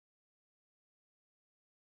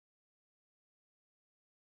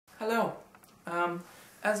Hello.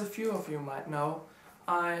 As a few of you might know,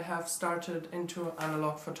 I have started into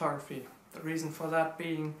analog photography. The reason for that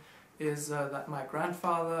being is that my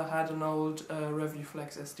grandfather had an old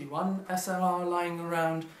Revueflex SD1 SLR lying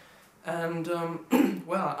around, and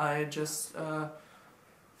well, I just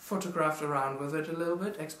photographed around with it a little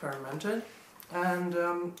bit, experimented, and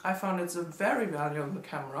I found it's a very valuable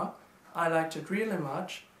camera. I liked it really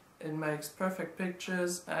much. It makes perfect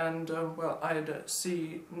pictures, and well, I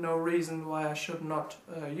see no reason why I should not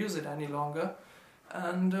use it any longer.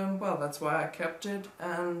 And well, that's why I kept it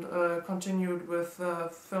and continued with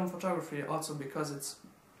film photography, also because it's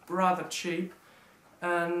rather cheap,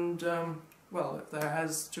 and well, there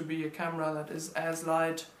has to be a camera that is as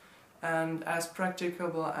light and as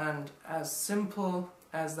practicable and as simple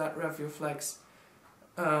as that Revueflex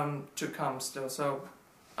to come still. So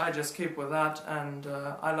I just keep with that, and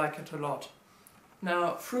I like it a lot.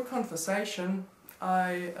 Now, through conversation,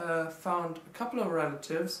 I found a couple of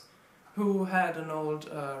relatives who had an old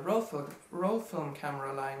roll film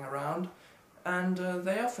camera lying around, and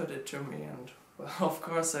they offered it to me, and well, of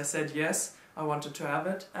course I said yes, I wanted to have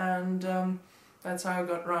it, and that's how I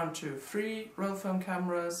got round to 3 roll film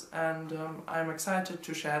cameras, and I'm excited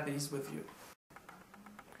to share these with you.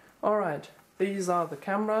 Alright, these are the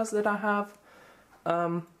cameras that I have.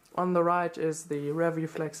 On the right is the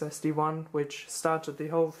Revueflex SD1, which started the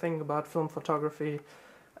whole thing about film photography,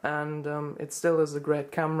 and it still is a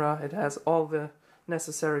great camera. It has all the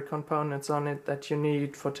necessary components on it that you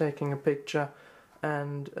need for taking a picture,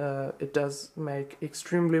 and it does make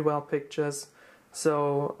extremely well pictures.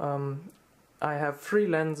 So I have 3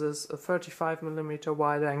 lenses, a 35mm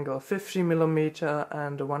wide angle, 50mm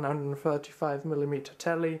and a 135mm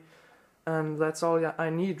tele. And that's all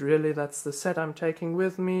I need, really. That's the set I'm taking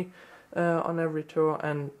with me on every tour,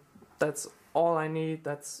 and that's all I need.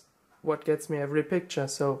 That's what gets me every picture.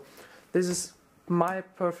 So this is my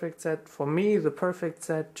perfect set for me, the perfect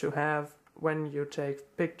set to have when you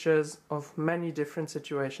take pictures of many different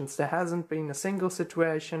situations. There hasn't been a single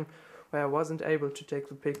situation where I wasn't able to take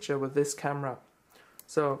the picture with this camera.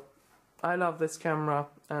 So I love this camera,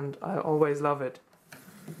 and I always love it.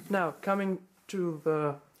 Now, coming to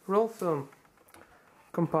the roll film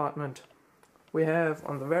compartment, we have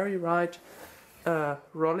on the very right a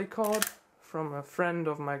Rolleicord from a friend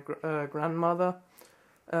of my grandmother.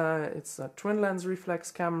 It's a twin lens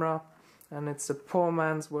reflex camera, and it's a poor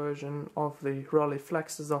man's version of the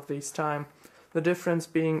Rolleiflexes of this time. The difference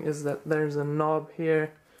being is that there's a knob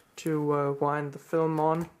here to wind the film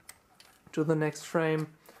on to the next frame,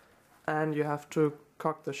 and you have to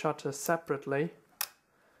cock the shutter separately.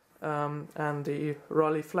 And the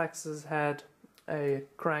Rolleiflexes had a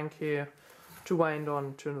crank here to wind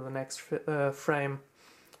on to the next frame,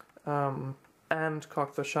 and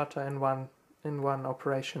cock the shutter in one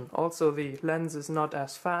operation. Also, the lens is not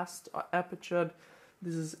as fast apertured.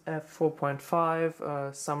 This is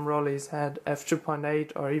f4.5. Some Rolleis had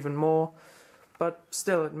f2.8 or even more, but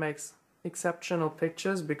still it makes exceptional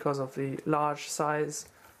pictures because of the large size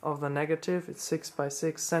of the negative. It's 6 by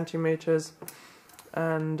 6 centimeters.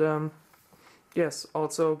 And yes,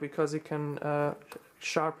 also because you can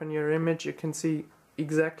sharpen your image, you can see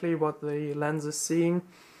exactly what the lens is seeing,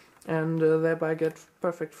 and thereby get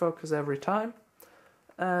perfect focus every time.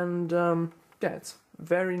 And yeah, it's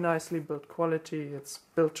very nicely built quality. It's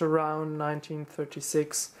built around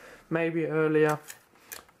 1936, maybe earlier,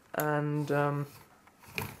 and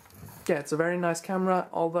yeah, it's a very nice camera,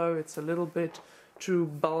 although it's a little bit too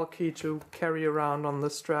bulky to carry around on the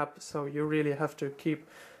strap, so you really have to keep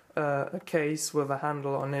a case with a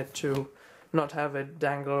handle on it to not have it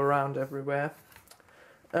dangle around everywhere.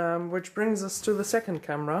 Which brings us to the second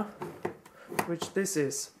camera, which this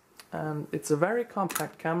is. It's a very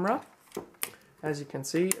compact camera. As you can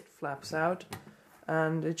see, it flaps out,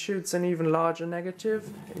 and it shoots an even larger negative.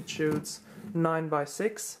 It shoots 9 by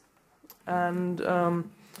 6, and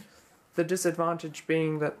the disadvantage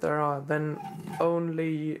being that there are then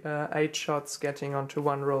only 8 shots getting onto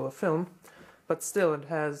one roll of film, but still it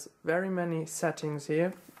has very many settings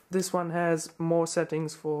here. This one has more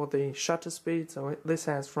settings for the shutter speed, so this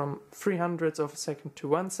has from 300ths of a second to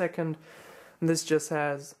 1 second, and this just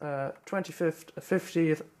has 25th,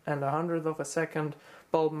 50th and 100th of a second,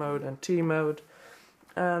 bulb mode and T mode,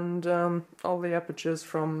 and all the apertures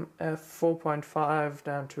from f4.5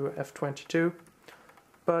 down to f22.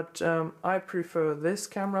 But I prefer this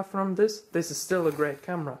camera from this. This is still a great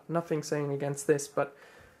camera, nothing saying against this, but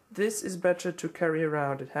this is better to carry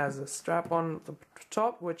around. It has a strap on the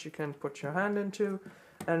top which you can put your hand into,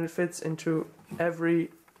 and it fits into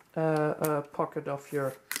every pocket of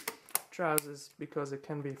your trousers because it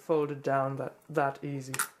can be folded down that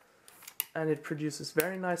easy. and it produces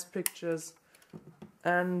very nice pictures.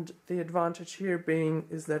 And the advantage here being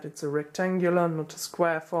is that it's a rectangular, not a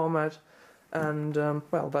square format, and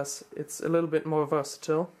well, thus it's a little bit more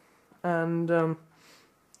versatile. And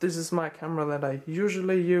this is my camera that I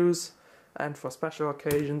usually use, and for special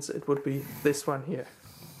occasions it would be this one here.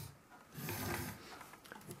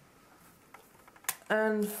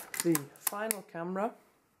 And the final camera,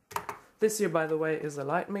 this here by the way is a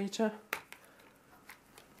light meter,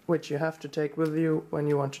 which you have to take with you when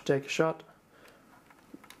you want to take a shot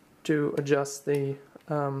to adjust the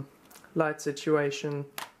light situation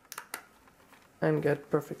and get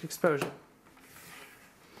perfect exposure.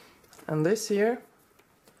 And this here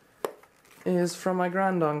is from my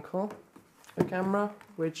granduncle, a camera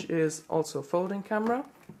which is also a folding camera,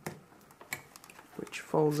 which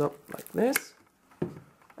folds up like this,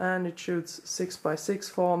 and it shoots 6x6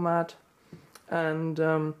 format, and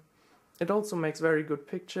it also makes very good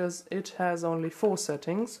pictures. It has only 4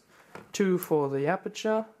 settings, 2 for the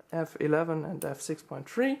aperture, f11 and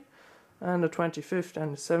f6.3, and a 25th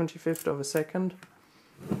and a 75th of a second.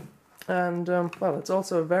 And well, it's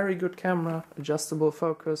also a very good camera, adjustable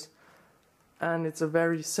focus, and it's a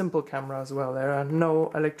very simple camera as well. There are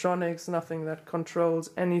no electronics, nothing that controls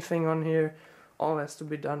anything on here. All has to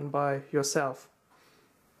be done by yourself.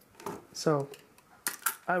 So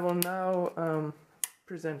I will now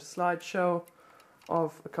present a slideshow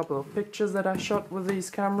of a couple of pictures that I shot with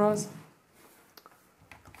these cameras.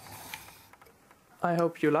 I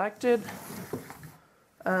hope you liked it,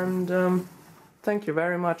 and thank you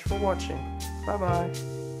very much for watching. Bye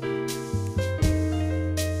bye.